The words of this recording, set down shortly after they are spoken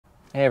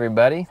Hey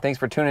everybody, thanks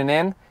for tuning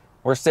in.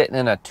 We're sitting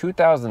in a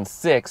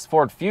 2006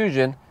 Ford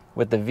Fusion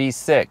with the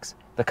V6.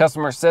 The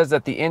customer says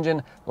that the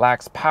engine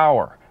lacks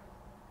power,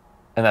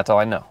 and that's all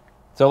I know.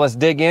 So let's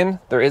dig in.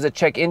 There is a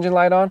check engine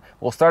light on.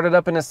 We'll start it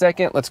up in a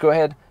second. Let's go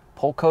ahead,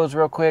 pull codes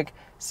real quick,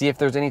 see if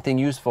there's anything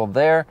useful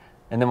there,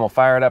 and then we'll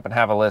fire it up and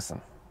have a listen.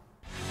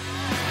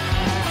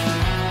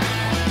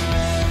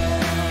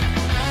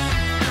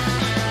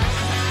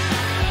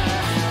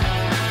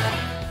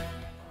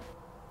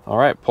 All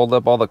right, pulled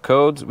up all the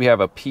codes. We have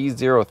a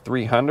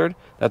P0300.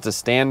 That's a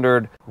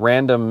standard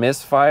random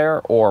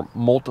misfire or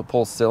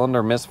multiple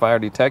cylinder misfire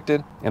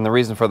detected. And the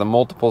reason for the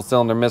multiple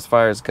cylinder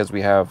misfire is because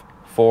we have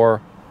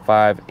 4,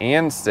 5,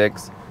 and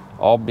 6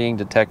 all being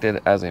detected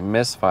as a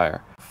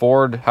misfire.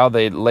 Ford, how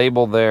they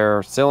label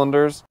their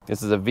cylinders,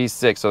 this is a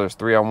V6, so there's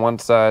 3 on one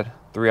side,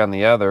 3 on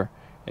the other.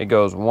 It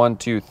goes 1,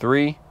 2,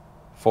 3,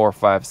 4,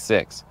 5,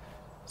 6.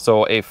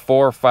 So a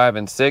 4, 5,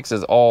 and 6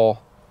 is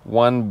all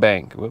one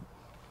bank. Whoop.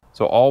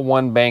 So all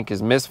one bank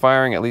is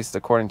misfiring, at least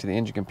according to the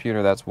engine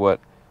computer, that's what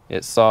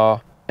it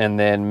saw. And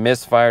then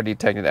misfire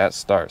detected at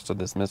start. So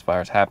this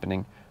misfire is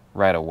happening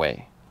right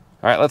away.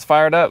 All right, let's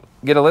fire it up,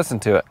 get a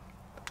listen to it.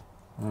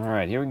 All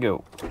right, here we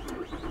go.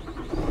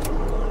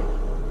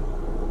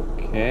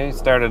 Okay,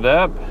 start it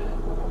up.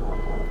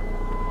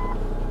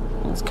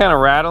 It's kind of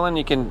rattling,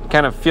 you can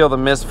kind of feel the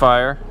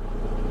misfire.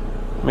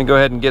 Let me go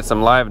ahead and get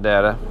some live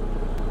data.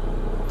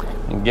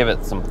 And give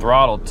it some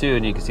throttle too,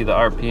 and you can see the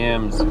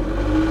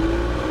RPMs.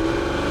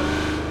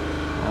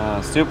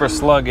 Super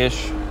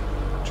sluggish,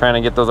 trying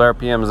to get those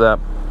RPMs up.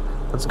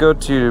 Let's go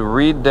to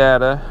read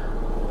data.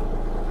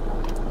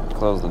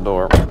 Close the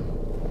door.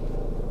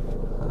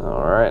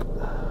 All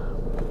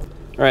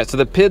right, so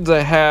the PIDs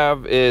I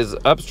have is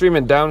upstream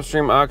and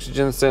downstream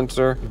oxygen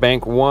sensor,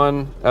 bank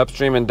 1,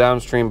 upstream and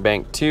downstream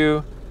bank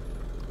 2,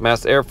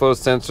 mass airflow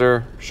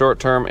sensor, short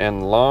term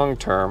and long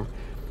term.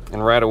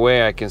 And right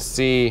away I can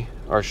see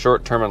our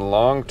short term and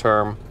long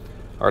term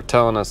are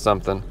telling us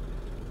something.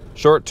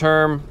 Short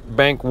term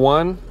bank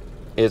 1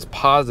 is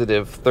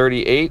positive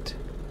 38,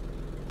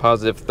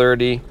 positive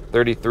 30,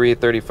 33,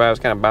 35 is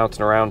kind of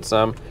bouncing around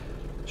some.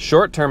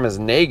 Short term is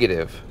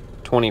negative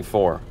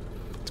 24.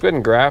 Let's go ahead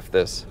and graph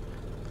this.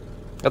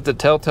 That's a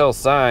telltale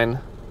sign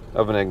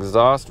of an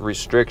exhaust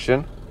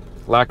restriction.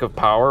 Lack of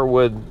power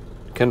would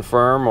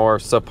confirm or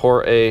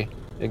support a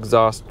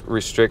exhaust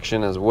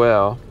restriction as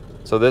well.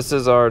 So this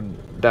is our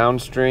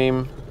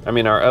downstream,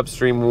 our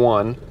upstream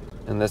 1,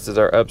 and this is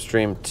our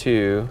upstream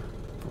 2.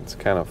 It's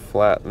kind of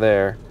flat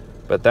there.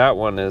 But that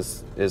one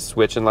is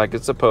switching like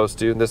it's supposed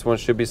to. This one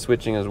should be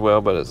switching as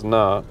well, but it's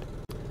not.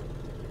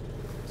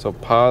 So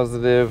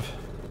positive.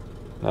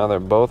 Now they're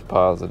both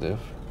positive.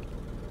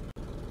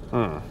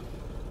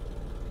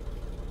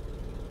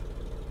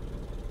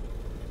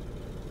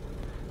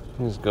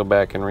 Let's go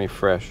back and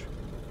refresh.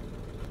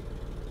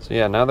 So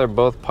yeah, now they're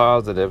both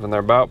positive, and they're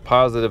about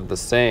positive the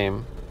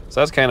same. So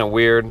that's kind of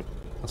weird.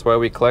 That's why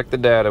we collect the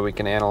data. We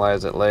can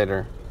analyze it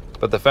later.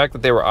 But the fact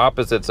that they were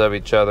opposites of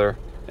each other,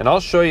 and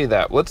I'll show you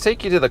that. Let's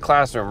take you to the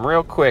classroom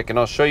real quick, and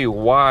I'll show you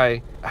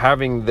why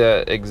having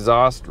the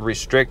exhaust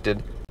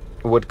restricted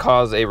would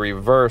cause a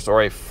reverse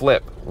or a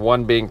flip,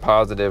 one being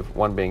positive,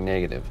 one being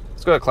negative.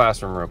 Let's go to the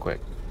classroom real quick.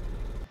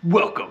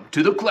 Welcome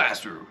to the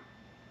classroom.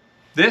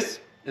 This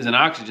is an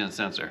oxygen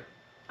sensor.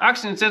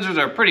 Oxygen sensors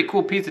are a pretty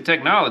cool piece of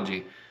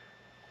technology,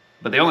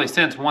 but they only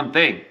sense one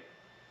thing: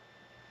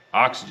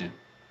 oxygen.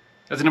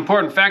 That's an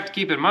important fact to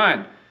keep in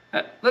mind.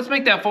 Let's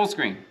make that full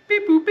screen.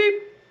 Beep, boop,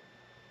 beep.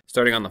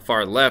 Starting on the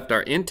far left,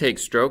 our intake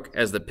stroke,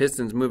 as the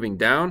piston's moving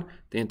down,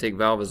 the intake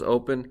valve is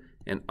open,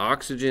 and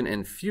oxygen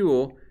and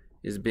fuel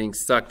is being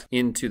sucked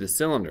into the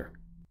cylinder.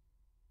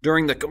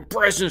 During the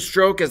compression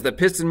stroke, as the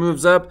piston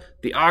moves up,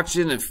 the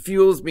oxygen and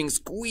fuel is being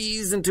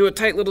squeezed into a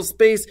tight little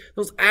space.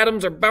 Those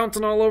atoms are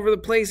bouncing all over the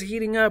place,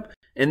 heating up.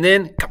 And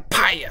then,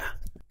 kapaya,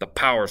 the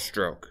power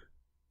stroke.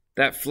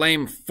 That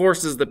flame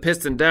forces the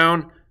piston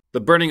down. The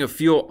burning of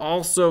fuel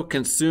also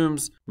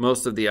consumes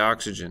most of the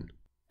oxygen.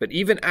 But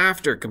even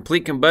after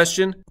complete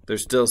combustion,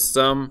 there's still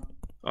some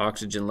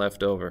oxygen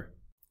left over.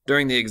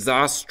 During the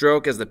exhaust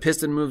stroke, as the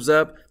piston moves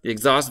up, the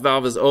exhaust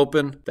valve is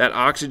open. That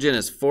oxygen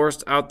is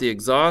forced out the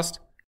exhaust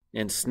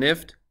and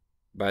sniffed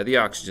by the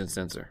oxygen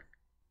sensor.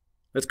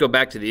 Let's go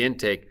back to the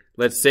intake.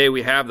 Let's say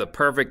we have the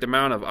perfect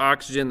amount of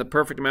oxygen, the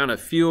perfect amount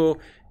of fuel.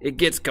 It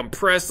gets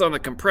compressed on the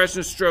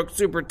compression stroke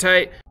super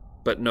tight,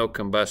 but no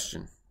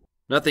combustion.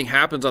 Nothing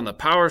happens on the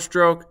power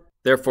stroke.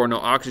 Therefore, no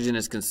oxygen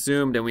is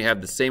consumed, and we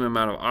have the same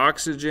amount of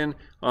oxygen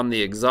on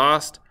the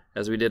exhaust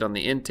as we did on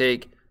the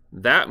intake.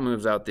 That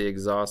moves out the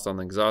exhaust on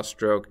the exhaust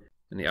stroke,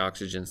 and the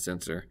oxygen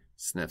sensor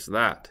sniffs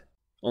that.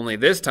 Only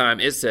this time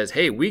it says,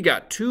 hey, we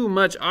got too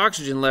much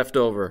oxygen left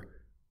over.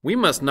 We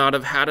must not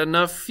have had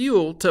enough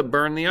fuel to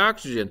burn the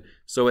oxygen,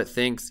 so it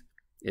thinks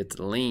it's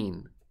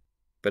lean.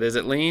 But is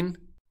it lean?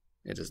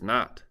 It is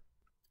not.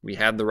 We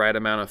had the right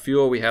amount of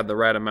fuel, we had the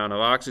right amount of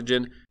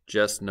oxygen,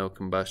 just no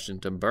combustion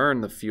to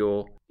burn the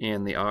fuel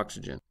and the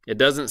oxygen. It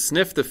doesn't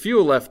sniff the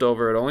fuel left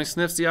over, it only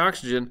sniffs the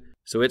oxygen,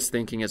 so it's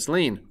thinking it's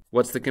lean.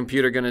 What's the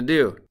computer going to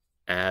do?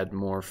 add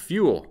more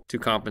fuel to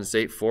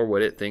compensate for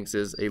what it thinks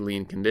is a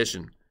lean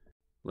condition.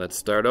 Let's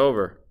start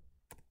over.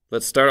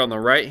 Let's start on the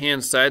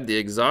right-hand side, the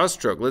exhaust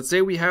stroke. Let's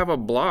say we have a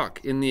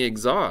block in the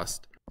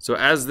exhaust. So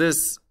as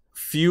this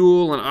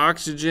fuel and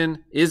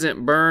oxygen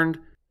isn't burned,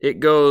 it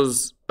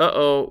goes,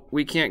 uh-oh,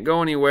 we can't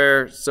go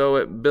anywhere, so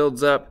it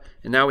builds up,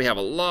 and now we have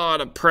a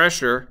lot of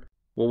pressure.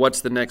 Well,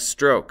 what's the next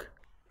stroke?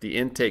 The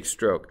intake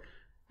stroke.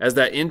 As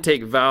that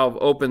intake valve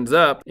opens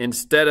up,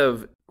 instead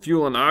of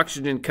fuel and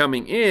oxygen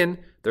coming in,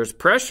 there's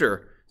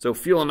pressure. So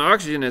fuel and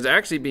oxygen is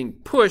actually being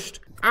pushed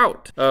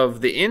out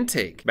of the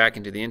intake, back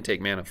into the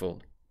intake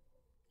manifold.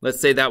 Let's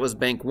say that was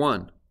bank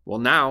 1. Well,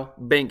 now,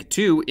 bank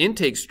 2,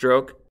 intake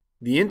stroke,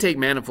 the intake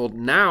manifold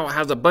now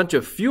has a bunch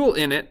of fuel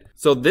in it,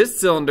 so this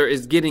cylinder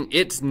is getting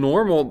its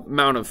normal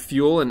amount of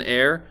fuel and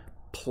air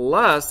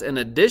plus an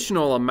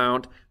additional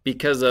amount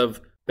because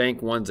of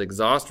bank 1's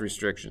exhaust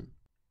restriction.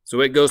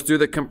 So it goes through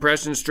the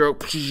compression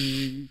stroke,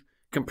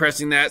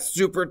 compressing that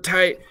super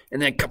tight,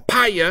 and then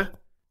kapaya,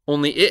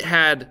 only it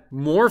had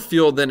more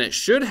fuel than it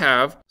should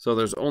have, so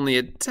there's only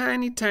a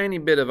tiny, tiny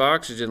bit of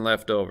oxygen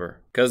left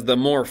over. Because the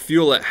more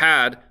fuel it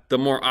had, the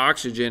more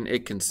oxygen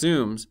it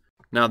consumes.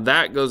 Now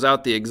that goes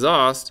out the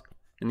exhaust,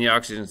 and the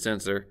oxygen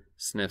sensor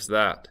sniffs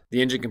that.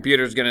 The engine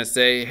computer is going to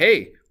say,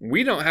 hey,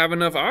 we don't have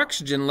enough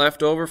oxygen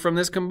left over from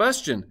this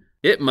combustion.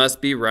 It must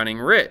be running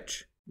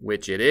rich,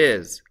 which it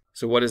is.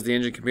 So what is the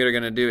engine computer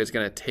going to do? It's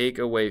going to take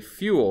away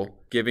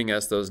fuel, giving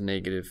us those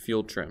negative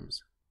fuel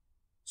trims.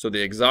 So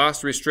the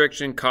exhaust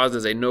restriction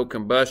causes a no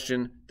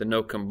combustion. The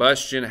no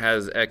combustion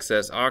has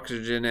excess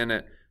oxygen in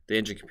it. The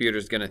engine computer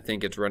is going to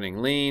think it's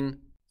running lean,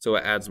 so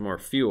it adds more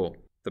fuel.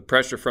 The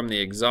pressure from the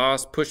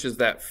exhaust pushes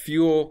that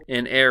fuel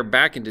and air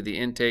back into the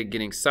intake,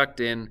 getting sucked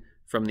in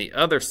from the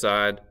other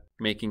side,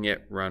 making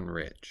it run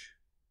rich.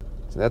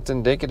 So that's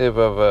indicative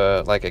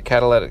of like a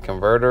catalytic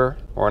converter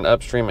or an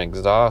upstream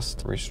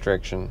exhaust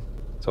restriction.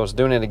 So it's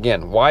doing it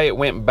again. Why it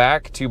went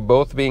back to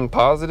both being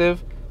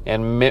positive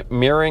and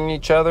mirroring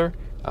each other,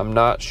 I'm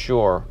not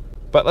sure.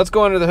 But let's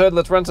go under the hood,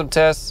 let's run some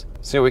tests,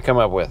 see what we come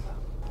up with.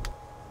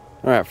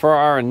 All right, for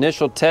our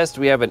initial test,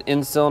 we have an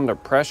in-cylinder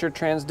pressure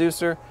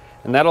transducer,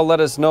 and that'll let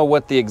us know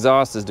what the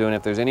exhaust is doing.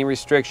 If there's any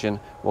restriction,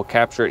 we'll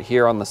capture it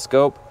here on the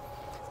scope.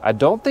 I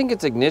don't think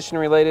it's ignition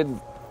related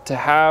to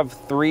have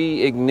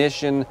 3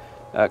 ignition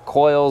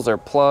coils or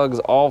plugs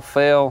all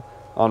fail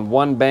on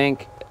one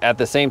bank at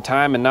the same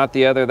time and not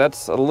the other.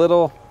 That's a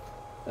little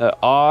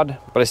odd,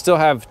 but I still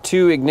have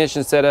 2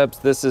 ignition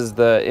setups. This is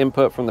the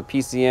input from the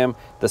PCM,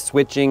 the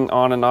switching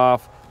on and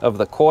off of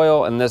the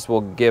coil, and this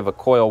will give a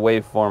coil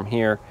waveform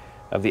here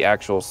of the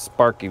actual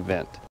spark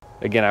event.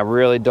 Again, I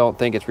really don't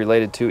think it's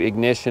related to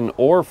ignition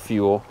or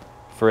fuel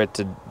for it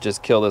to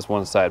just kill this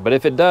one side. But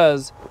if it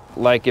does,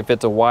 like if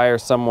it's a wire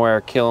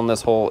somewhere killing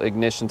this whole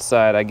ignition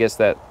side, I guess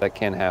that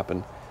can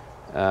happen.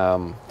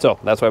 So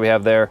that's why we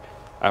have there.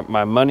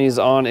 My money's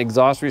on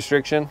exhaust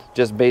restriction,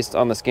 just based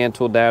on the scan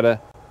tool data,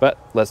 but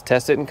let's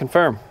test it and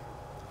confirm.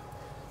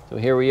 So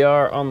here we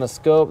are on the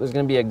scope. There's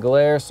gonna be a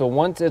glare. So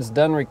once it's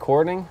done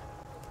recording,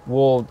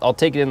 I'll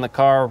take it in the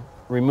car,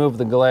 remove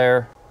the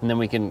glare, and then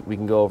we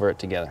can go over it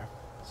together.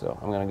 So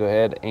I'm gonna go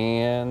ahead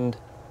and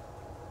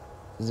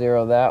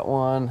 0 that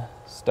one,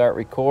 start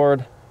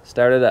record,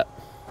 start it up.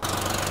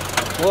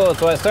 Whoa,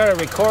 so I started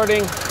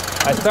recording,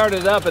 I started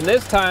it up, and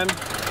this time,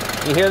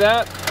 you hear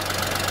that?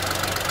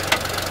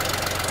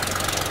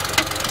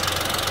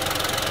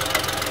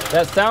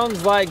 That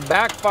sounds like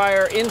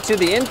backfire into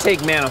the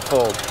intake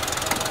manifold.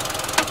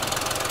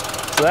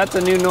 So that's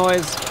a new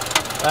noise.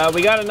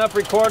 We got enough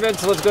recorded,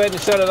 so let's go ahead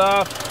and shut it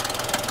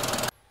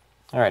off.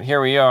 All right,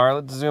 here we are.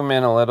 Let's zoom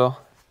in a little.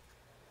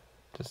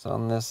 Just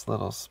on this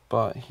little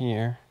spot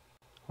here.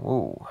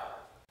 Ooh.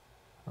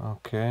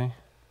 Okay.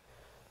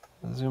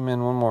 Zoom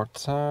in one more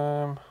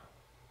time.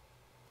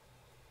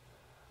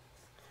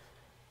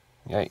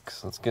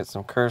 Yikes. Let's get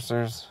some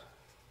cursors.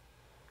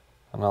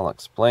 And I'll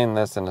explain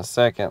this in a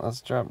second.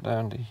 Let's drop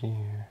down to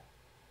here.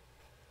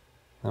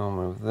 Then we'll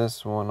move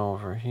this one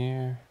over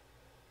here.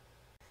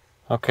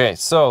 Okay,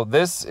 so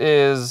this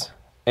is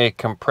a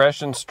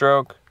compression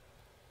stroke,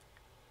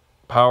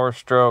 power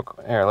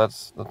stroke. Here,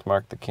 let's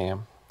mark the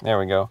cam. There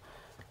we go.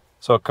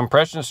 So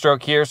compression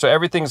stroke here. So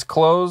everything's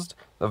closed.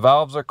 The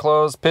valves are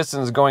closed.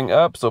 Piston's going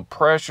up. So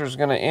pressure's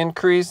going to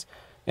increase.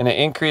 And it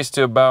increased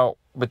to about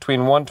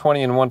between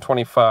 120 and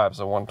 125.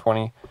 So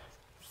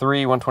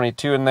 123,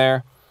 122 in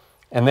there.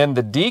 And then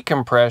the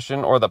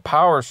decompression or the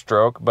power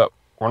stroke, but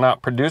we're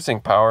not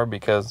producing power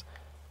because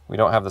we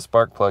don't have the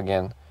spark plug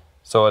in.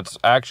 So it's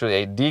actually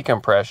a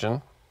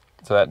decompression.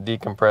 So that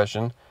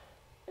decompression.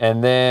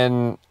 And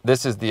then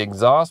this is the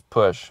exhaust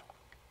push.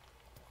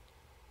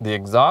 The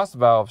exhaust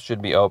valve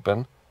should be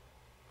open,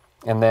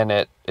 and then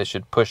it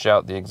should push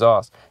out the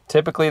exhaust.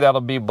 Typically that'll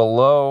be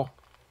below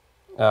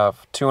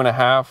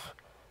 2.5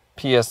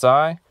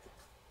 PSI.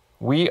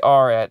 We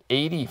are at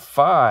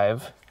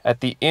 85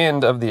 at the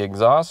end of the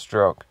exhaust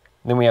stroke.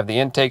 Then we have the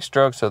intake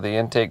stroke, so the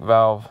intake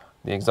valve,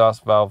 the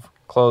exhaust valve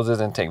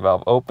closes, intake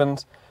valve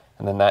opens,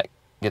 and then that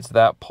gets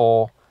that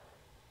pull,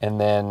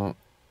 and then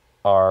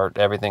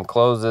everything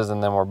closes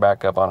and then we're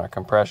back up on our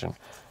compression.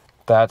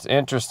 That's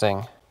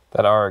interesting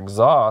that our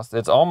exhaust,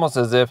 it's almost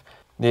as if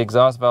the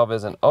exhaust valve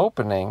isn't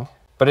opening,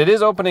 but it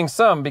is opening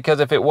some, because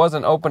if it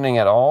wasn't opening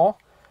at all,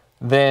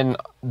 then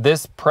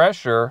this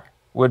pressure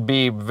would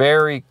be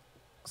very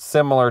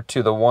similar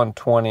to the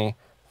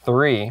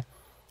 123,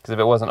 because if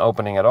it wasn't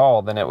opening at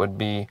all, then it would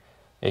be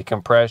a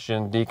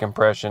compression,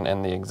 decompression,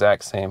 and the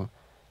exact same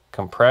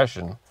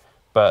compression.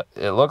 But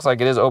it looks like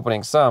it is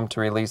opening some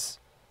to release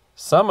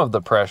some of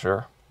the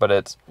pressure, but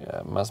it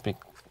must be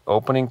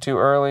opening too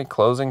early,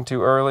 closing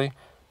too early.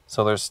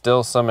 So there's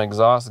still some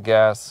exhaust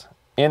gas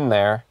in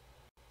there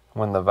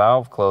when the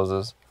valve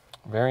closes.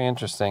 Very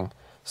interesting.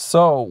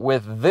 So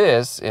with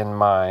this in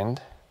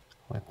mind,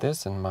 let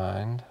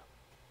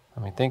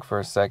me think for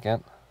a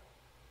second.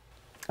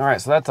 All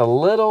right, so that's a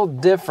little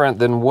different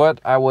than what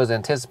I was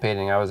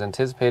anticipating. I was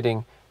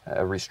anticipating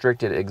a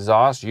restricted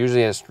exhaust.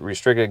 Usually a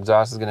restricted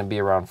exhaust is going to be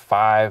around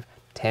 5,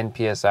 10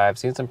 PSI. I've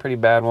seen some pretty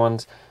bad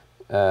ones,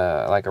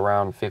 like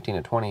around 15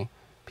 to 20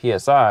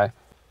 PSI,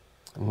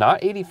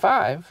 not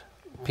 85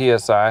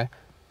 PSI.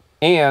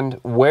 And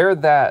where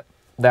that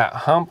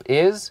hump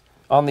is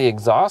on the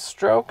exhaust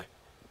stroke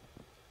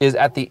is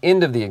at the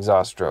end of the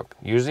exhaust stroke.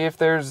 Usually if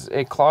there's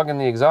a clog in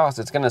the exhaust,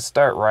 it's going to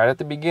start right at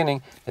the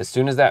beginning. As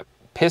soon as that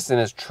piston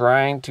is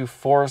trying to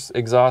force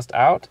exhaust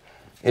out,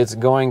 it's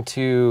going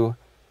to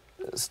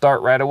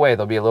start right away.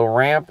 There'll be a little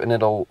ramp and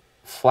it'll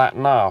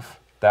flatten off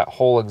that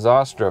whole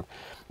exhaust stroke.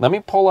 Let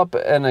me pull up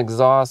an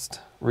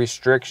exhaust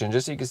restriction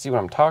just so you can see what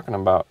I'm talking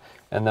about,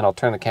 and then I'll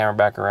turn the camera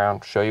back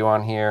around, show you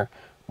on here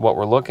what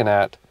we're looking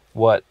at,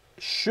 what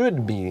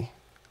should be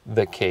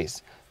the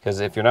case. Because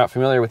if you're not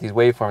familiar with these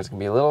waveforms, it can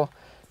be a little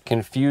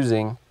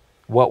confusing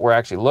what we're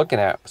actually looking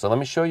at. So let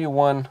me show you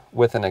one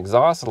with an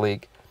exhaust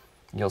leak.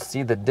 You'll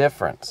see the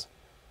difference.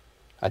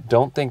 I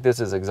don't think this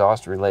is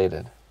exhaust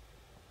related.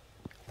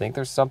 I think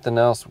there's something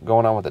else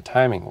going on with the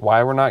timing.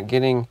 Why we're not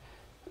getting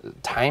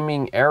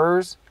timing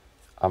errors,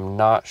 I'm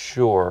not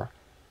sure.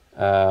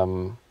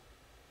 But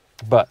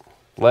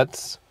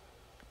let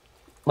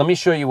me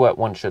show you what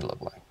one should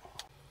look like.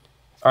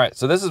 All right,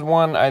 so this is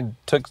one I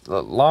took a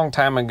long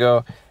time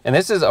ago, and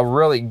this is a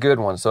really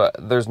good one. So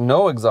there's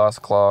no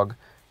exhaust clog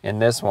in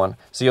this one.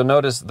 So you'll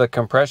notice the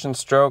compression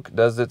stroke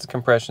does its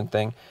compression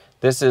thing.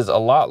 This is a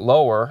lot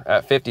lower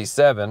at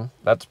 57.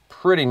 That's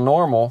pretty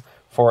normal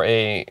for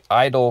a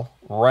idle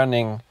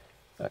running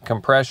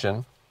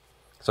compression.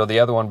 So the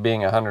other one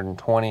being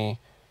 120,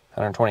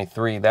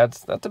 123,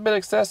 that's a bit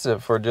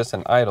excessive for just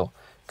an idle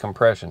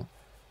compression.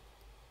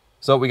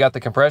 So we got the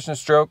compression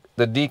stroke,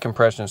 the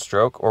decompression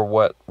stroke, or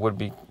what would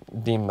be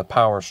deemed the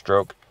power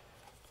stroke,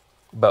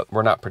 but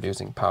we're not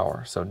producing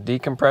power. So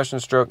decompression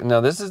stroke. Now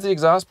this is the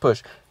exhaust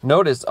push.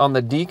 Notice on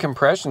the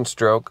decompression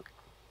stroke,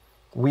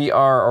 we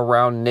are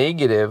around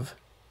negative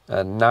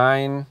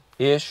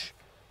 9-ish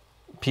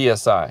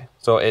PSI.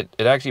 So it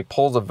actually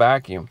pulls a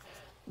vacuum.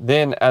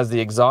 Then as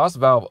the exhaust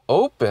valve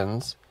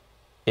opens,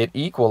 it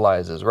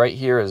equalizes. Right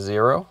here is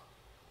 0.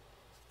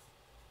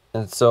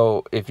 And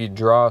so if you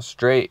draw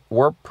straight,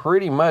 we're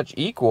pretty much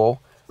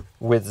equal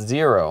with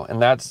 0.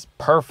 And that's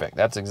perfect.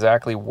 That's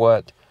exactly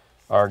what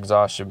our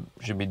exhaust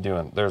should be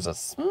doing. There's a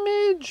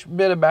smidge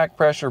bit of back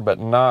pressure, but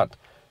not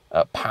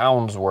a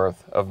pound's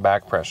worth of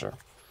back pressure.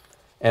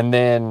 And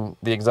then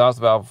the exhaust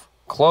valve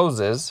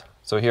closes.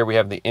 So here we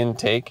have the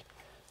intake.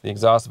 The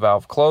exhaust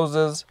valve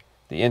closes,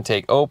 the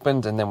intake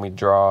opens, and then we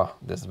draw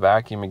this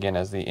vacuum again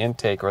as the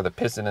intake or the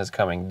piston is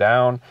coming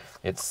down.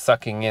 It's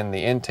sucking in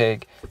the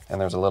intake,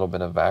 and there's a little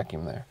bit of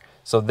vacuum there.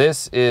 So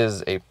this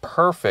is a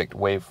perfect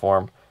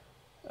waveform.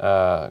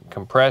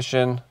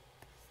 Compression,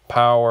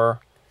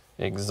 power,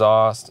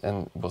 exhaust,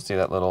 and we'll see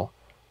that little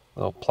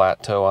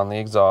plateau on the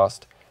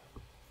exhaust,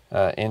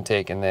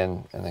 intake, and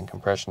then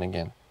compression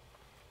again.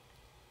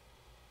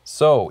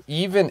 So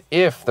even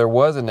if there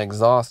was an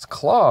exhaust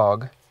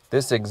clog,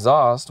 this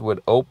exhaust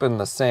would open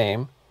the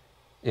same.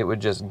 It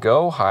would just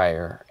go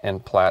higher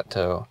and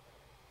plateau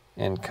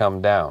and come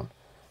down.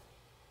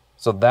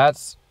 So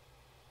that's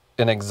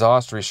an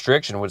exhaust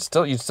restriction.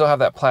 You'd still have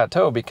that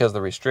plateau because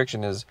the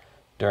restriction is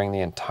during the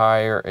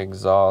entire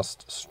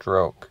exhaust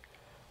stroke.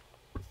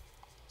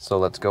 So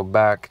let's go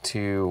back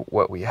to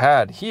what we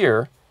had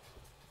here.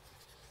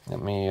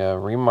 Let me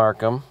remark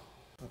them.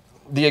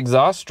 The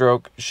exhaust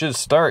stroke should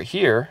start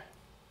here.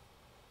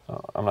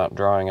 I'm not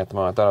drawing at the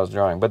moment. I thought I was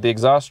drawing. But the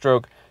exhaust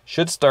stroke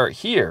should start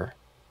here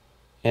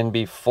and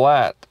be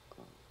flat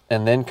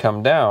and then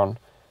come down.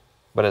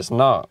 But it's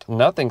not.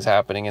 Nothing's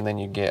happening, and then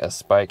you get a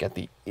spike at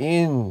the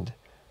end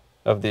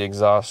of the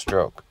exhaust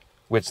stroke,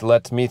 which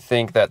lets me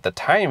think that the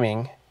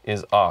timing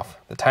is off.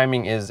 The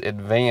timing is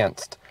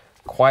advanced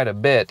quite a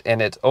bit,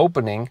 and it's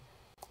opening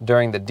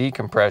during the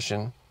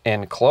decompression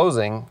and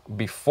closing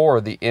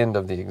before the end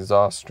of the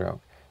exhaust stroke.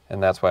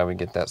 And that's why we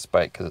get that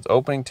spike, because it's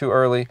opening too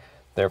early,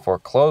 therefore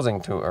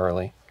closing too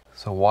early.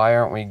 So why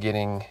aren't we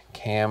getting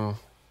cam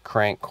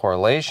crank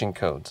correlation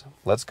codes?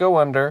 Let's go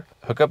under,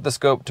 hook up the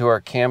scope to our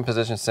cam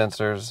position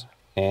sensors,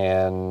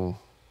 and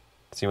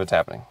see what's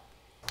happening.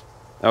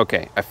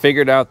 Okay, I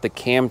figured out the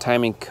cam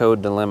timing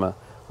code dilemma.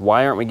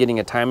 Why aren't we getting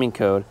a timing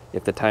code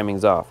if the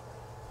timing's off?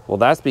 Well,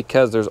 that's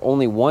because there's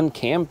only one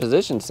cam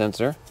position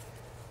sensor.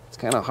 It's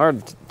kind of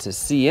hard to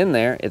see in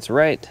there. It's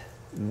right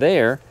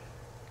there.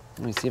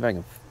 Let me see if I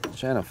can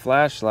shine a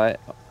flashlight.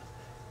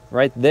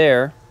 Right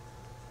there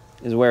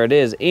is where it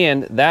is,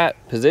 and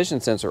that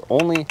position sensor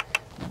only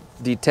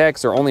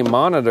detects or only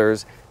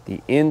monitors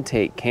the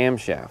intake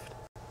camshaft.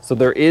 So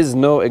there is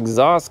no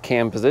exhaust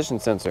cam position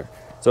sensor.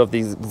 So if the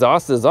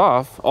exhaust is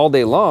off all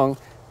day long,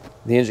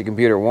 the engine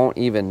computer won't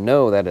even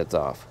know that it's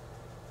off.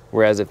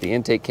 Whereas if the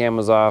intake cam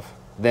was off,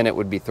 then it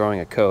would be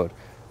throwing a code.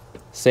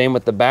 Same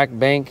with the back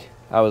bank.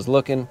 I was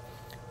looking,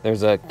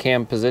 there's a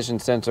cam position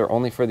sensor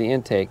only for the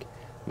intake,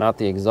 not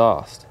the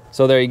exhaust.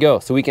 So there you go.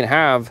 So we can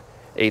have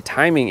a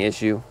timing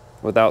issue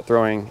without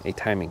throwing a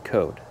timing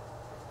code.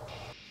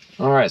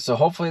 All right, so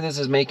hopefully this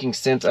is making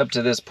sense up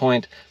to this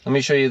point. Let me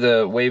show you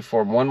the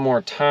waveform one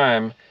more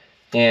time.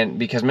 And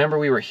because remember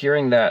we were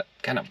hearing that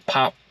kind of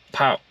pop,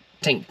 pop,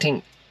 tink,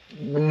 tink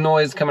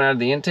noise coming out of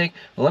the intake?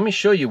 Well, let me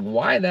show you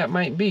why that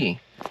might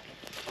be.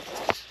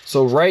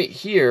 So right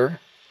here,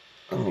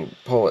 let me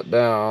pull it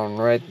down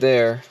right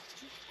there.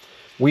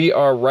 We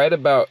are right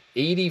about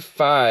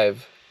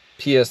 85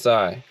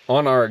 PSI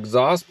on our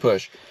exhaust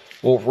push.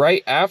 Well,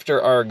 right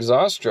after our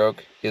exhaust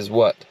stroke is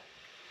what?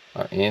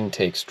 Our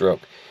intake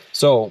stroke.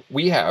 So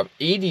we have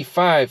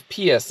 85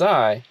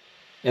 PSI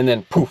and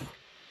then poof,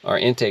 our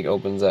intake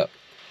opens up.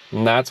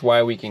 And that's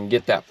why we can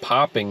get that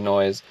popping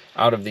noise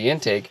out of the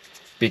intake,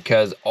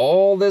 because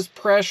all this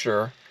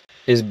pressure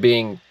is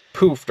being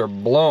poofed or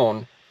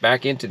blown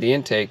back into the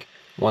intake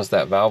once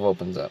that valve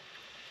opens up.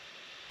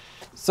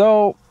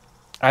 So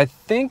I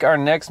think our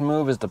next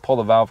move is to pull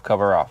the valve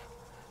cover off.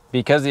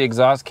 Because the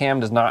exhaust cam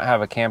does not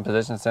have a cam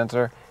position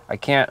sensor, I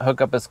can't hook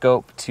up a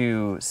scope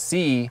to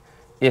see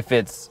if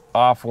it's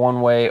off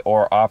one way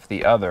or off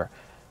the other.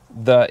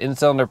 The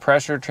in-cylinder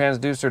pressure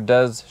transducer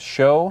does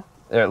show,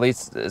 or at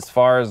least as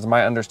far as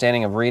my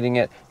understanding of reading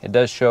it, it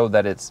does show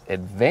that it's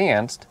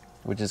advanced,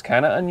 which is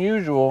kind of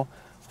unusual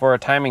for a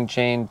timing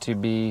chain to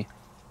be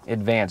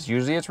advanced.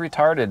 Usually it's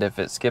retarded if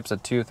it skips a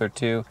tooth or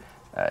two.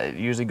 It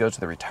usually goes to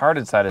the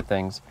retarded side of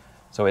things.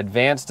 So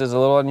advanced is a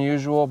little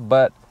unusual,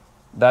 but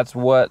that's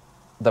what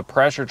the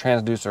pressure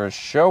transducer is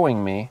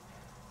showing me.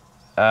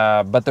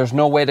 But there's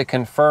no way to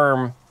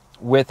confirm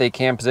with a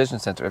cam position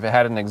sensor. If it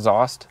had an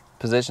exhaust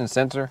position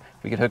sensor,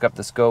 we could hook up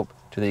the scope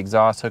to the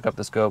exhaust, hook up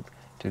the scope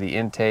to the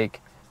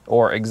intake,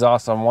 or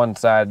exhaust on one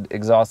side,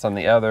 exhaust on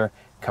the other,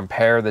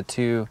 compare the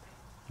two,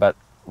 but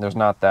there's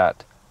not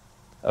that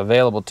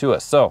available to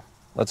us. So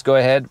let's go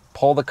ahead,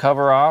 pull the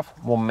cover off.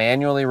 We'll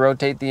manually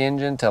rotate the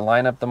engine to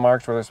line up the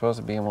marks where they're supposed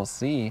to be, and we'll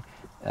see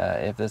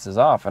if this is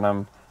off. And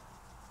I'm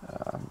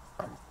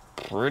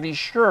pretty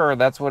sure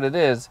that's what it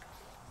is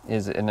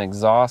an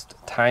exhaust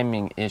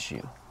timing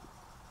issue.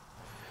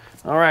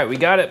 All right, we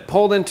got it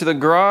pulled into the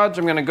garage.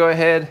 I'm gonna go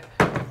ahead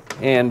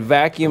and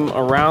vacuum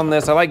around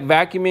this. I like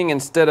vacuuming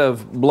instead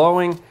of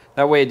blowing.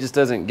 That way it just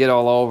doesn't get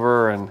all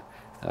over and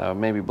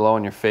maybe blow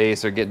in your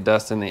face or get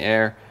dust in the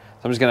air. So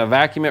I'm just gonna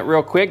vacuum it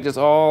real quick, just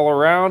all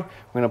around.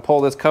 I'm gonna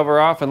pull this cover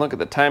off and look at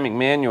the timing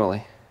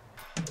manually.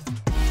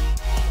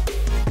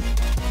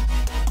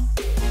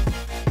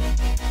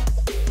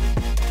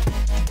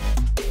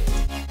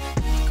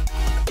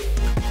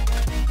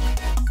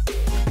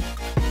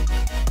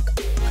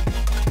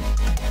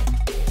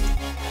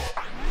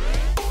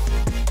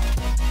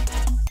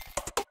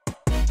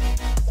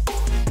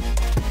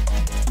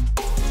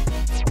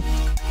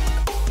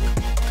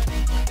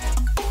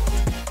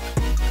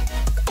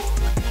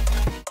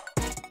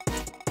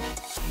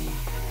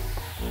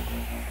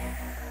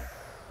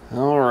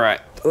 All right,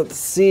 let's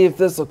see if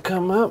this will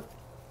come up.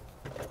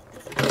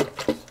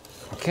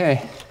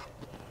 Okay,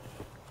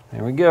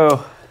 there we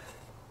go.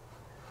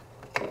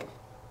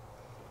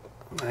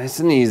 Nice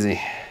and easy.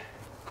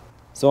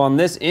 So on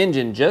this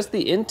engine, just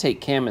the intake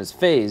cam is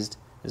phased.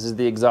 This is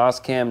the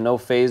exhaust cam, no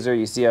phaser.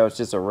 You see how it's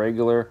just a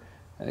regular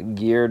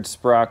geared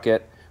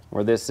sprocket,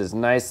 where this is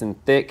nice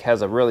and thick,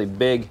 has a really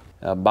big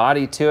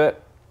body to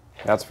it.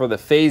 That's for the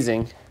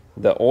phasing.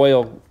 The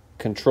oil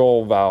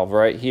control valve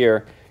right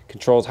here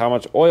controls how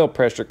much oil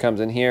pressure comes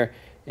in here,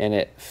 and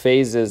it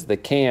phases the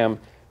cam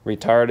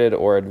retarded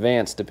or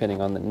advanced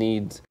depending on the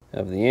needs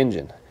of the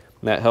engine.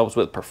 And that helps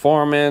with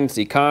performance,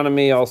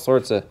 economy, all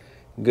sorts of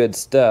good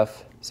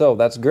stuff. So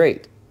that's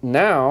great.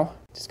 Now,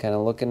 just kind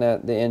of looking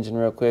at the engine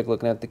real quick,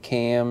 looking at the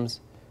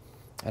cams.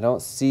 I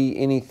don't see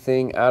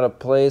anything out of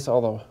place. All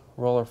the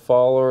roller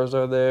followers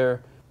are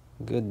there.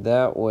 Good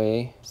that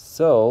way.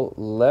 So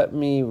let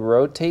me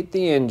rotate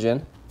the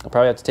engine. I'll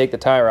probably have to take the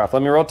tire off.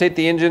 Let me rotate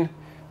the engine.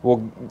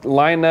 We'll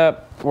line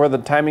up where the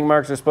timing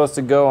marks are supposed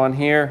to go on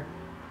here.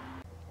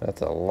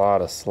 That's a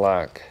lot of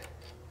slack.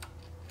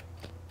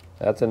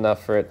 That's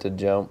enough for it to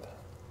jump,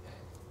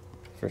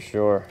 for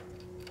sure.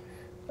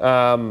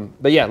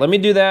 But yeah, let me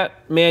do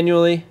that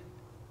manually.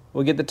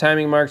 We'll get the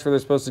timing marks where they're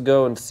supposed to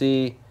go and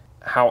see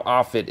how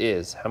off it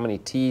is, how many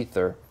teeth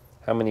or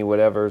how many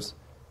whatevers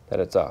that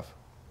it's off.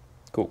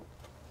 Cool.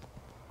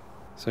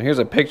 So here's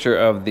a picture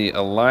of the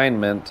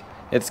alignment.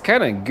 It's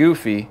kind of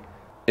goofy.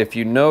 If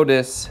you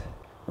notice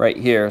right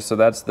here, so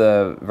that's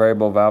the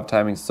variable valve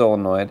timing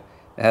solenoid.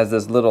 It has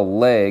this little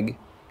leg.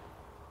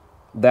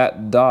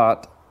 That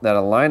dot, that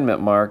alignment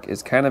mark,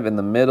 is kind of in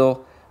the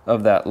middle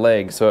of that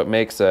leg, so it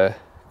makes a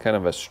kind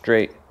of a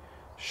straight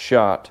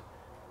shot.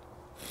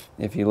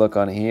 If you look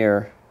on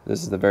here,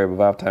 this is the variable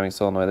valve timing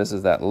solenoid, this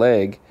is that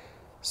leg.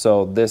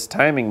 So this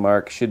timing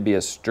mark should be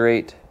a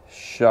straight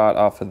shot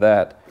off of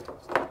that.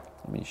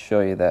 Let me show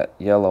you that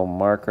yellow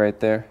mark right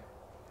there.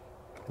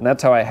 And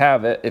that's how I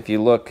have it. If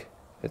you look,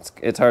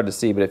 it's hard to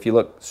see, but if you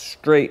look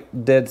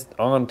straight dead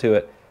onto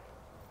it,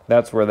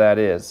 that's where that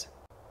is,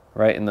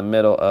 right in the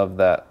middle of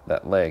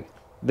that leg.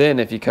 Then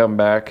if you come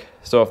back,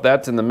 so if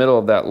that's in the middle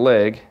of that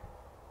leg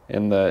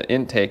and the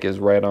intake is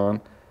right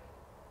on,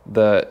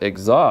 the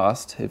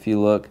exhaust, if you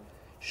look,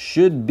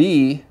 should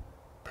be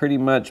pretty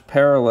much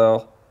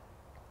parallel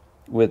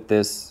with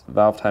this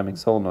valve timing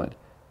solenoid.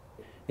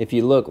 If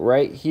you look,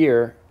 right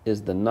here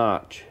is the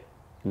notch,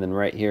 and then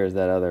right here is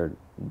that other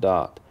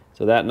dot.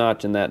 So that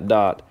notch and that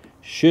dot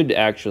should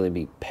actually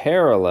be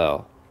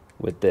parallel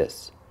with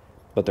this,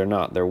 but they're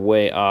not. They're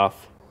way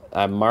off.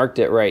 I marked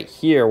it right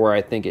here where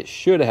I think it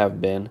should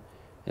have been,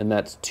 and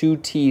that's 2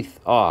 teeth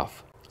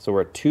off. So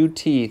we're 2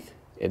 teeth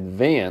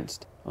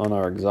advanced on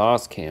our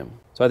exhaust cam.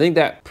 So I think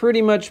that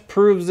pretty much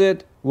proves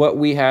it, what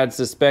we had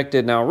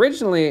suspected. Now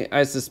originally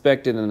I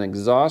suspected an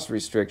exhaust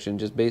restriction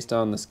just based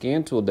on the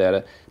scan tool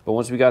data, but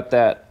once we got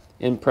that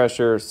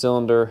in-pressure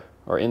cylinder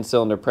or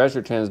in-cylinder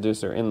pressure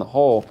transducer in the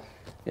hole,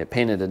 it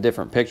painted a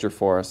different picture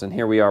for us. And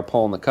here we are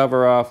pulling the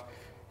cover off,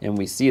 and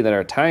we see that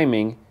our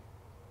timing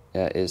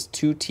is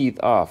 2 teeth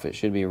off. It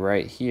should be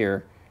right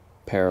here,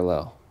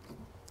 parallel.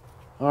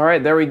 All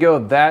right, there we go.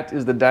 That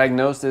is the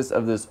diagnosis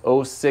of this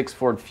 06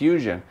 Ford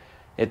Fusion.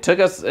 It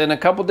took us in a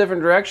couple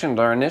different directions.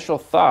 Our initial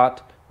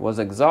thought was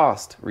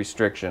exhaust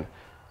restriction,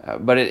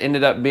 but it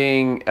ended up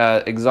being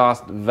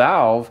exhaust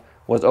valve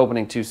was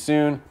opening too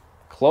soon,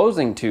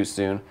 closing too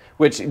soon,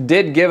 which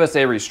did give us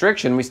a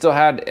restriction. We still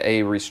had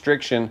a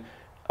restriction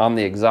on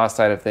the exhaust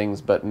side of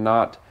things, but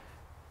not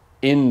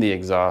in the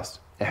exhaust.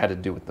 It had to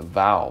do with the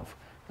valve.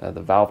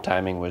 The valve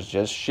timing was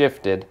just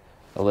shifted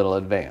a little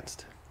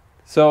advanced.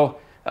 So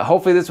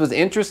hopefully this was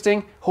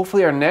interesting.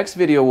 Hopefully our next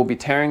video will be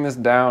tearing this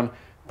down,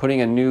 putting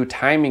a new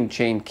timing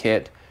chain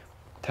kit,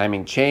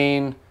 timing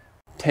chain,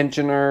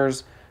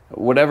 tensioners,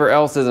 whatever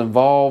else is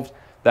involved.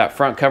 That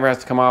front cover has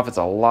to come off. It's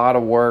a lot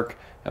of work,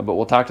 but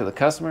we'll talk to the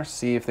customer,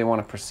 see if they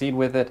want to proceed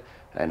with it,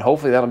 and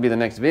hopefully that'll be the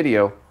next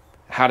video,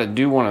 how to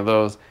do one of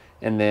those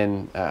and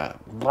then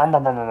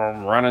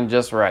running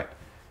just right.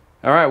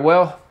 All right,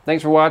 well,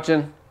 thanks for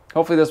watching.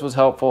 Hopefully this was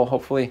helpful,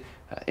 hopefully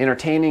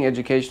entertaining,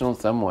 educational in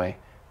some way.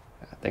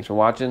 Thanks for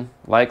watching.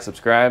 Like,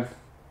 subscribe.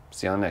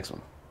 See you on the next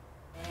one.